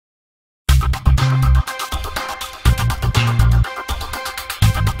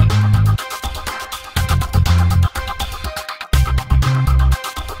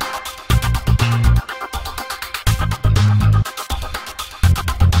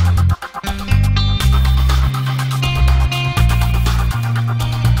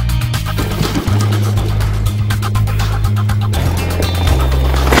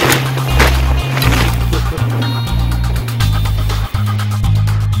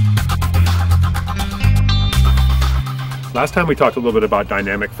Last time we talked a little bit about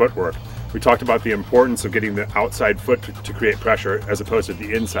dynamic footwork. We talked about the importance of getting the outside foot to create pressure as opposed to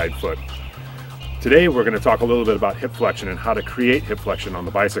the inside foot. Today we're going to talk a little bit about hip flexion and how to create hip flexion on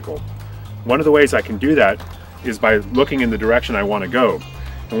the bicycle. One of the ways I can do that is by looking in the direction I want to go.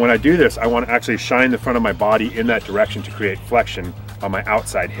 And when I do this, I want to actually shine the front of my body in that direction to create flexion on my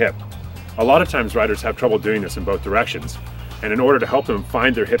outside hip. A lot of times riders have trouble doing this in both directions. And in order to help them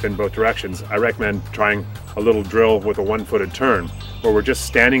find their hip in both directions, I recommend trying a little drill with a one-footed turn, where we're just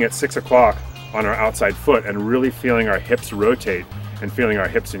standing at 6 o'clock on our outside foot and really feeling our hips rotate and feeling our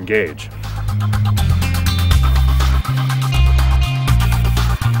hips engage.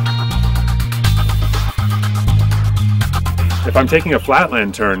 If I'm taking a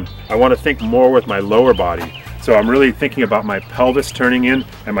flatland turn, I want to think more with my lower body. So I'm really thinking about my pelvis turning in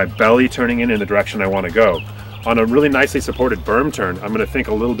and my belly turning in the direction I want to go. On a really nicely supported berm turn, I'm going to think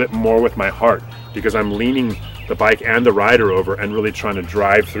a little bit more with my heart because I'm leaning the bike and the rider over and really trying to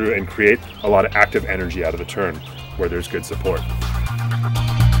drive through and create a lot of active energy out of the turn where there's good support.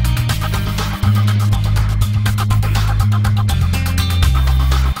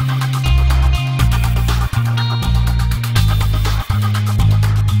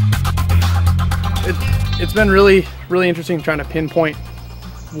 It's been really interesting trying to pinpoint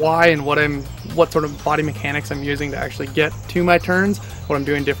why and what sort of body mechanics I'm using to actually get to my turns, what I'm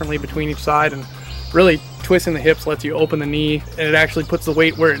doing differently between each side, and really twisting the hips lets you open the knee, and it actually puts the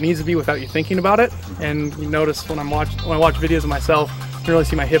weight where it needs to be without you thinking about it. And you notice when I watch videos of myself, you can really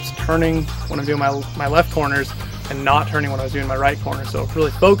see my hips turning when I'm doing my left corners and not turning when I was doing my right corner. So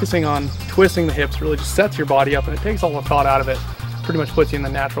really focusing on twisting the hips really just sets your body up, and it takes all the thought out of it. Pretty much puts you in the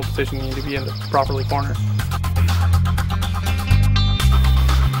natural position you need to be in to properly corner.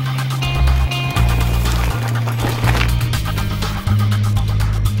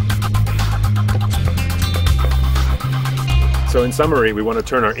 So in summary, we want to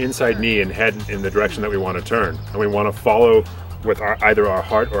turn our inside knee and head in the direction that we want to turn. And we want to follow with either our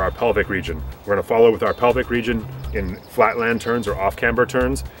heart or our pelvic region. We're going to follow with our pelvic region in flatland turns or off-camber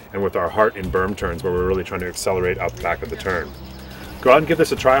turns, and with our heart in berm turns where we're really trying to accelerate out the back of the turn. Go out and give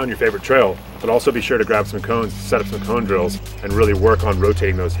this a try on your favorite trail, but also be sure to grab some cones, set up some cone drills, and really work on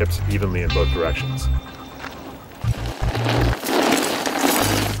rotating those hips evenly in both directions.